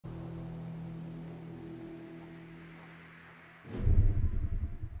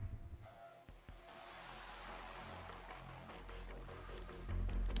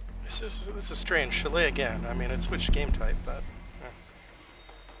this is strange. Chalet again. I mean, it switched game type, but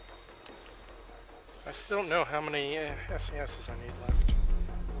I still don't know how many SESs I need left.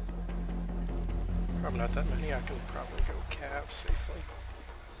 Probably not that many. I can probably go Cav safely.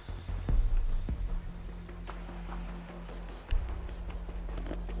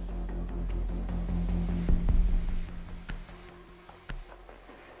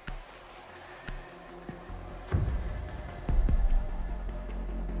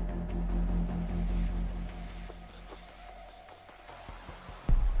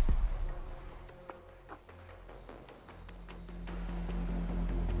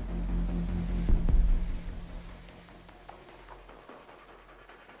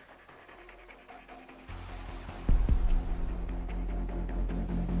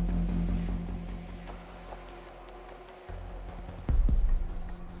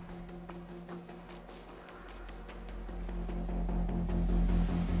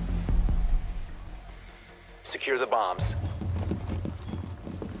 Secure the bombs.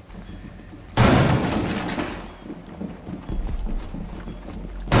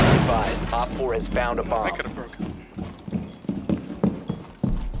 Advise, Op 4 has found a bomb. I could have broken.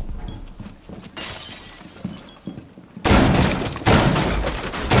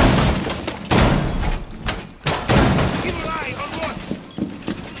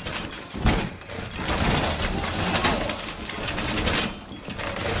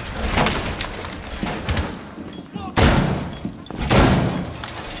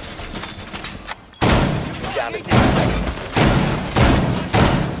 Down to 10 seconds.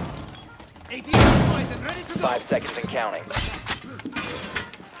 5 seconds and counting.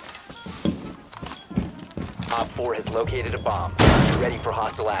 Op 4 has located a bomb. Be ready for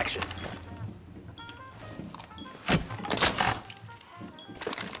hostile action.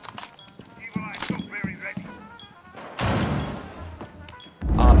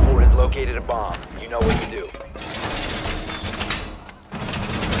 Op 4 has located a bomb. You know what to do.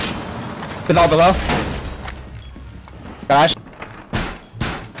 Below. Garage.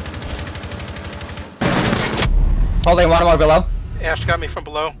 Holding one more below. Ash got me from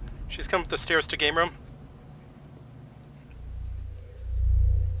below. She's come up the stairs to game room.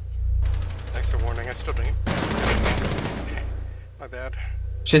 Thanks for warning. I still didn't. My bad.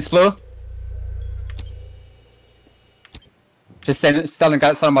 She's blue. She's still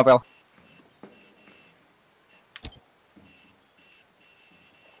in Mobile.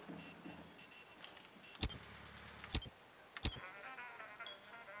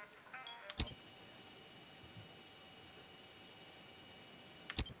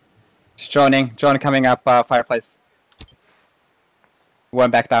 Joining coming up fireplace.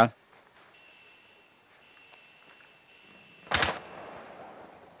 One back down.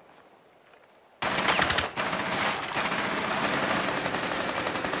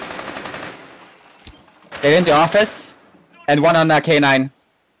 They're in the office, and one on K9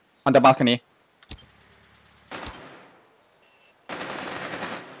 on the balcony.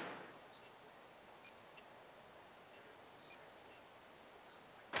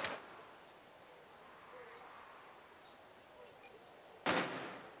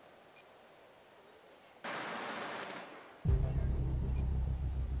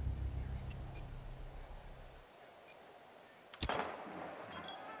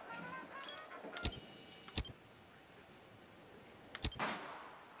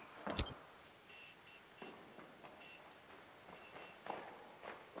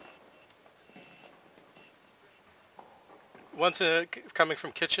 One's coming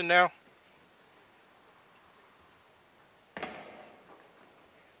from kitchen now.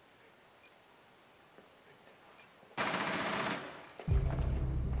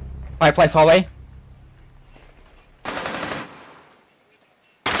 Fireplace hallway.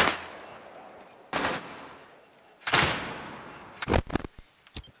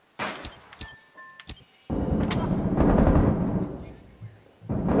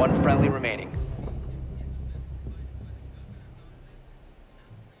 One friendly remaining.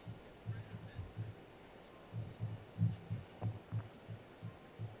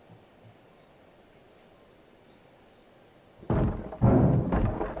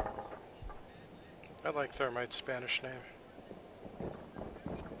 I like Thermite's Spanish name.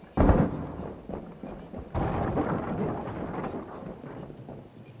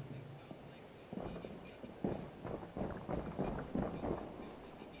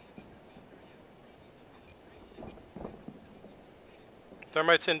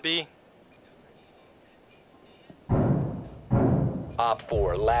 Thermite's in B. Op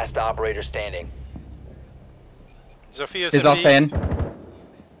 4, last operator standing. Zophia's He's in also B. in.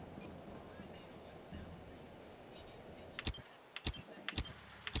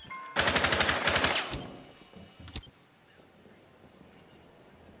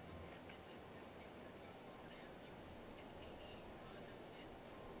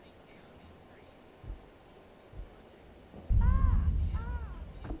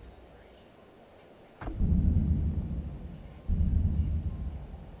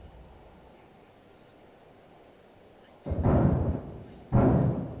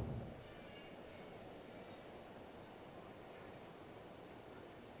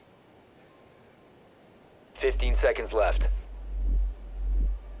 15 seconds left.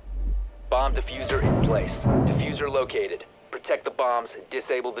 Bomb diffuser in place. Diffuser located. Protect the bombs.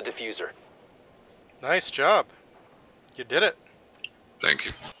 Disable the diffuser. Nice job. You did it. Thank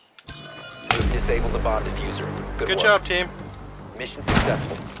you. We've disabled the bomb diffuser. Good Good work. job, team. Mission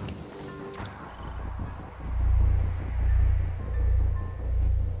successful.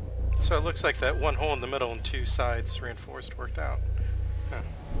 So it looks like that one hole in the middle and two sides reinforced worked out. Huh.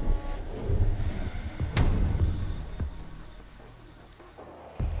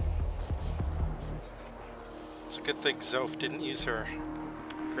 It's a good thing Zof didn't use her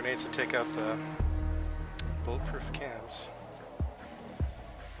grenades to take out the bulletproof cams.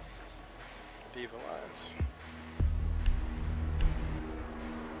 The evil eyes.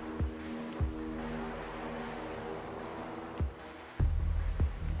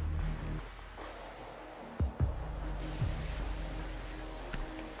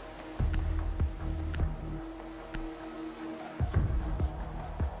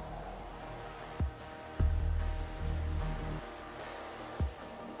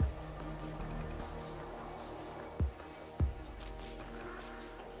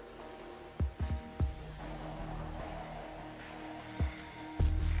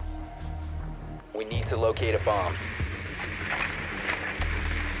 We need to locate a bomb.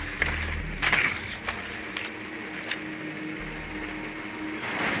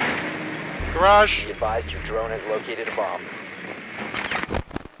 Garage! Be advised your drone has located a bomb.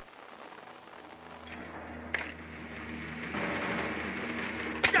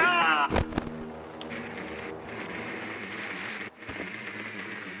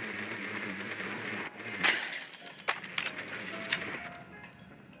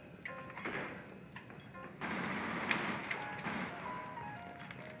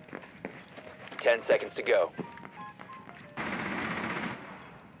 Ten seconds to go.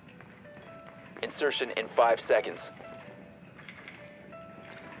 Insertion in 5 seconds.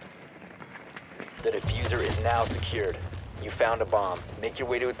 The diffuser is now secured. You found a bomb. Make your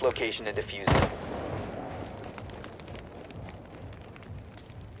way to its location and defuse it.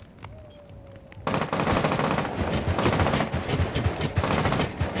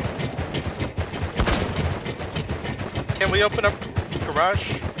 Can we open up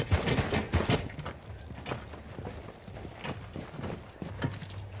garage?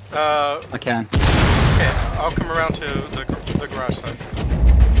 I can. Okay, I'll come around to the garage side.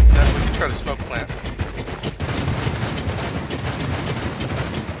 Then we can try to smoke plant.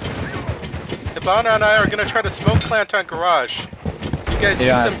 Ivana and I are gonna try to smoke plant on garage. You guys keep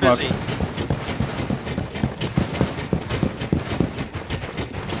them smoke. busy.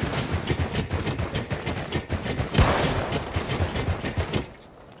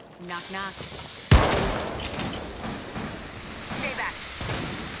 Knock, knock. Stay back.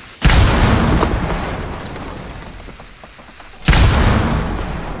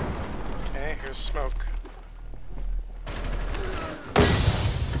 Okay, here's smoke.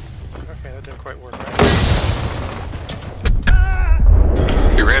 Okay, that didn't quite work right.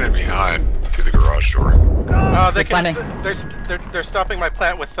 He ran in behind through the garage door. They Keep can. planting. They're stopping my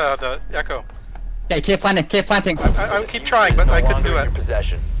plant with the echo. Okay, keep planting, keep planting. I keep trying, but I couldn't do In it. your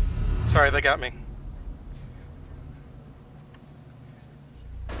possession. Sorry, they got me.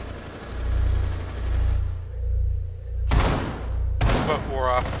 Smoke wore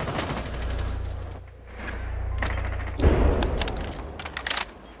off.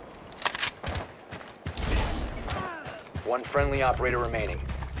 One friendly operator remaining.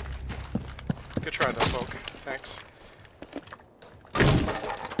 Good try though, folk. Thanks.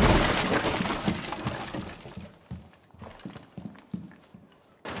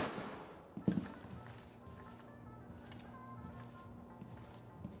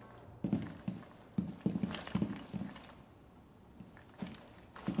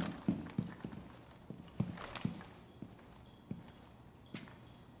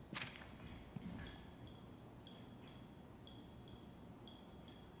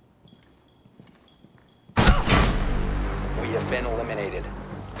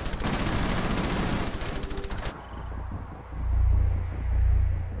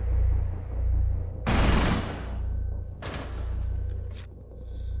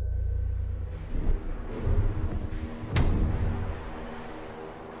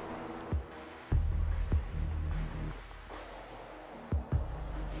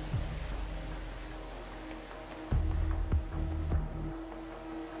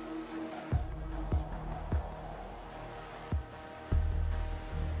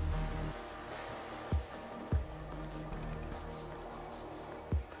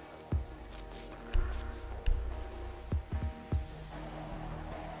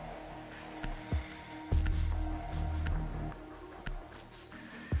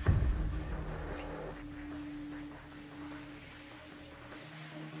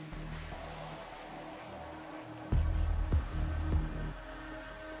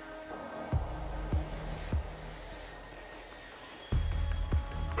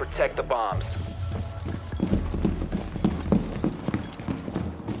 Protect the bombs.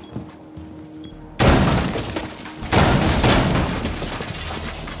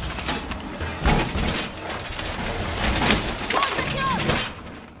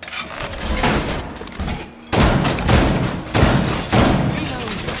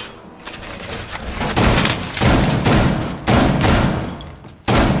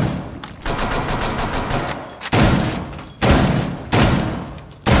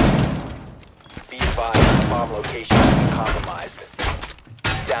 Bomb location has been compromised.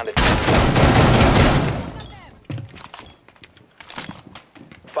 Down to 10 seconds.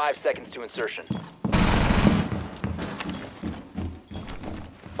 5 seconds to insertion.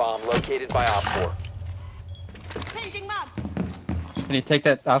 Bomb located by Op 4. Changing mag. Can you take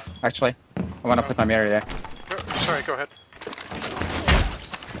that off, actually? I want to put my mirror there. Sorry, go ahead.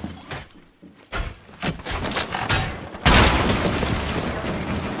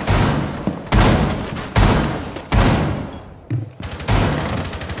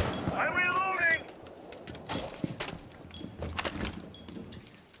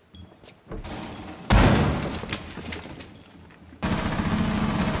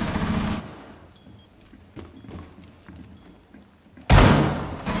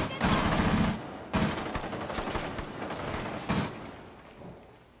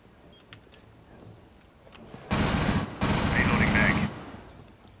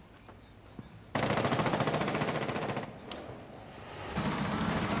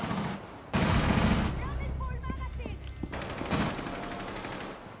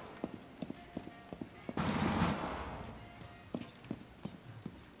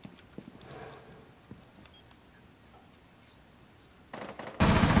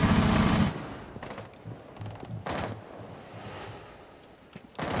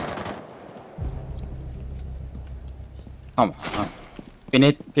 Come on. We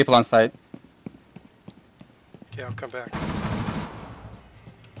need people on site. Yeah, I'll come back.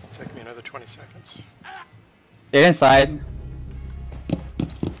 Take me another 20 seconds. Get inside.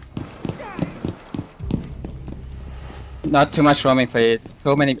 Not too much roaming, please.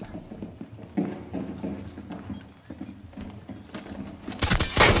 So many.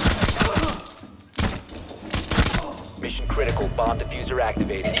 Mission critical. Bomb diffuser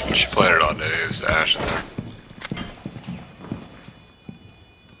activated. She planted on Dave's Ash in there.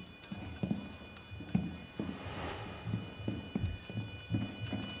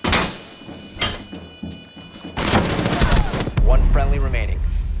 One friendly remaining.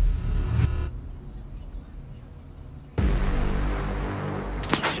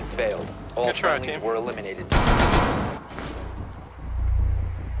 Mission failed. All Good try, friendlies team. were eliminated.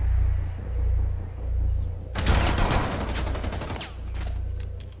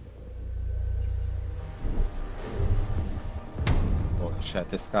 Oh shit,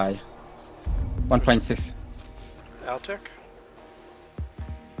 this guy. 1.6. Altec?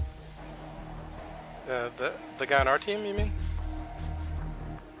 The guy on our team, you mean?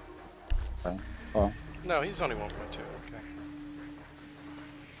 Oh. No, he's only 1.2, okay.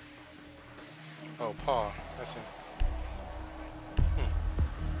 Oh, Paw, that's him.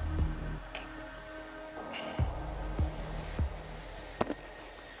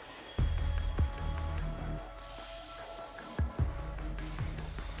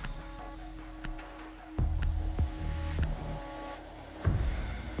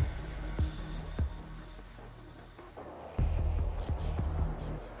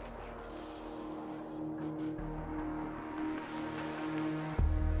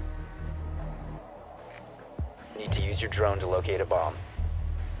 Need to use your drone to locate a bomb.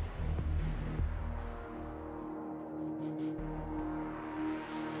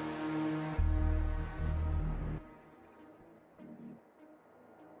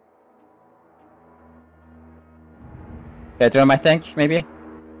 Bedroom, I think, maybe?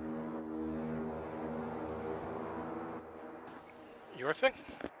 Your thing?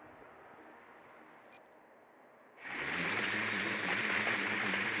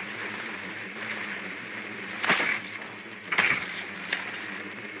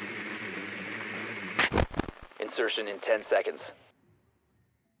 Insertion in 10 seconds.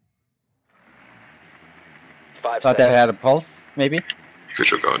 5 Thought they seconds. had a pulse, maybe?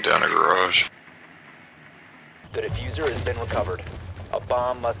 Vigil going down a garage. The diffuser has been recovered. A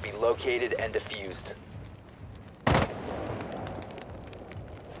bomb must be located and defused.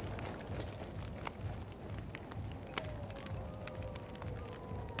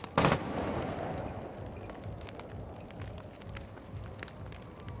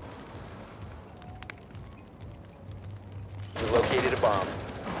 We located a bomb.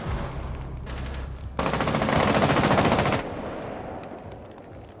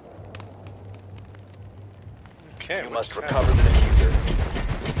 Okay, You what must just recover the diffuser.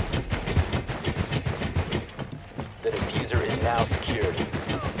 The diffuser is now secured.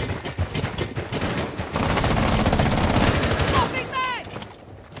 Moving back!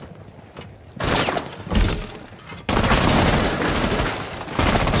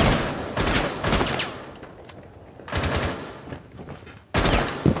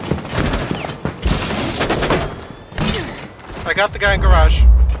 I got the guy in garage.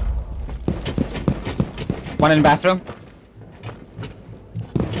 One in bathroom.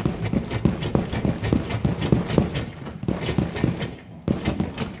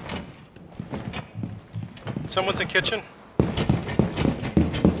 Someone's in kitchen.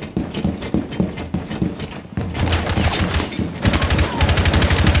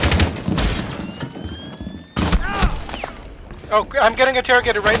 Oh, I'm getting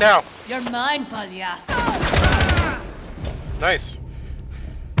interrogated right now. You're mine, palyas. Nice.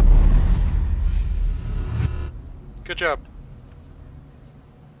 Good job.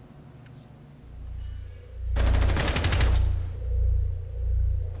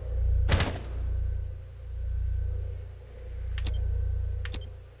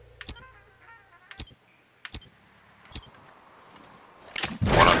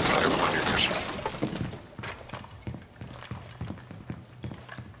 One on site, one on your mission.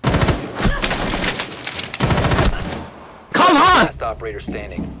 Come on! Last operator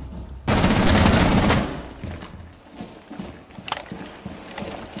standing.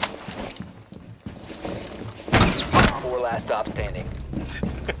 Four last stop standing.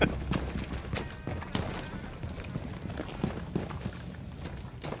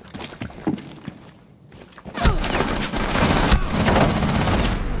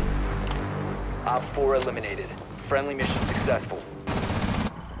 Op 4 eliminated. Friendly mission successful.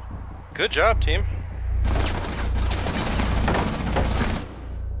 Good job, team.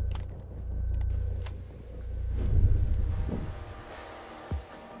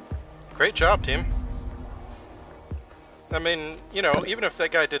 Great job, team. I mean, you know, even if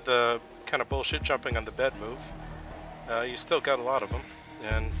that guy did the kind of bullshit jumping on the bed move, you still got a lot of them,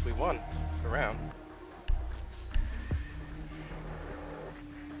 and we won the round.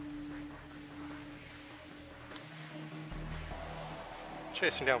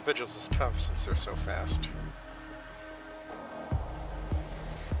 Chasing down vigils is tough since they're so fast.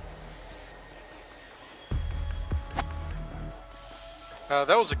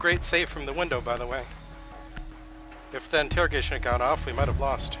 That was a great save from the window, by the way. If the interrogation had gone off, we might have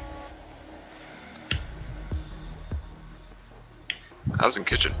lost. I was in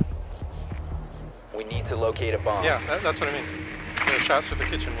kitchen. We need to locate a bomb. Yeah, that's what I mean. There were shots through the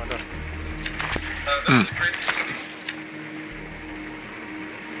kitchen window.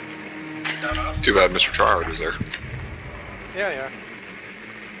 Too bad Mr. Tryhard was there. Yeah.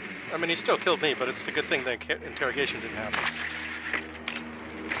 I mean, he still killed me, but it's a good thing the interrogation didn't happen.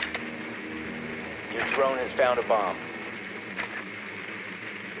 Your drone has found a bomb.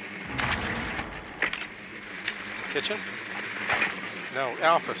 Kitchen? No,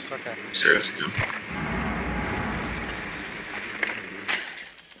 office, okay. Serious, yeah.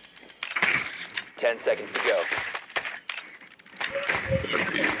 Ten seconds to go.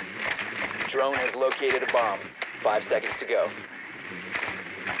 Drone has located a bomb. 5 seconds to go.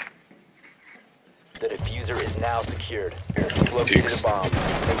 The diffuser is now secured. You've located a bomb.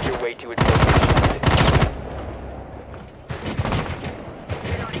 Make your way to its location.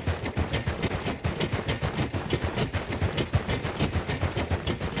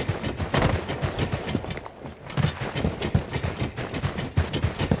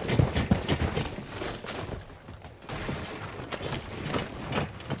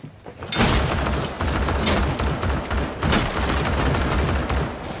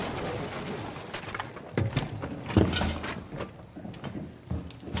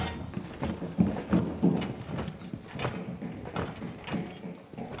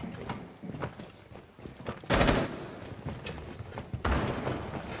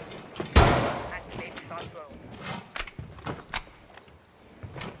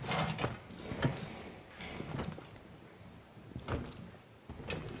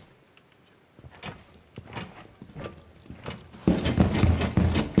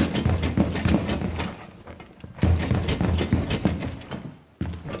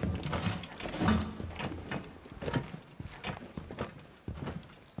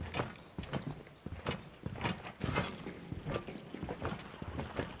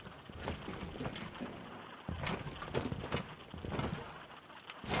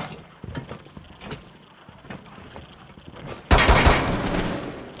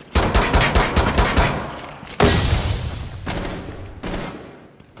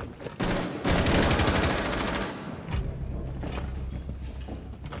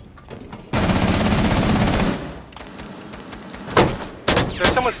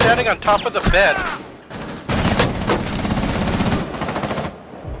 someone standing on top of the bed.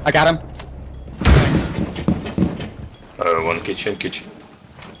 I got him. One kitchen.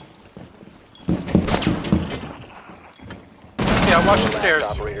 Yeah, watch the Last stairs.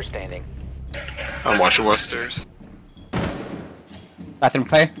 operator standing. I'm watching west stairs. Bathroom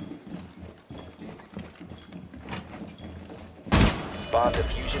clear. Bomb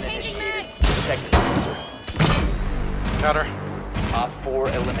diffusion initiated. Protect the diffuser. Got her. Op 4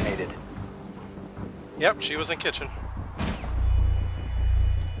 eliminated. Yep, she was in kitchen.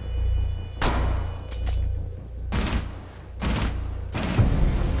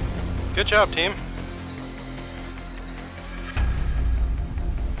 Good job, team.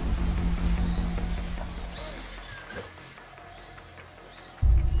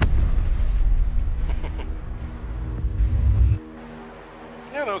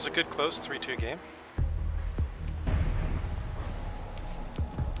 Yeah, that was a good close 3-2 game.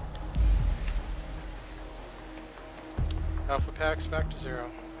 Alpha packs back to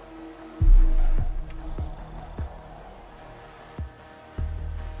 0.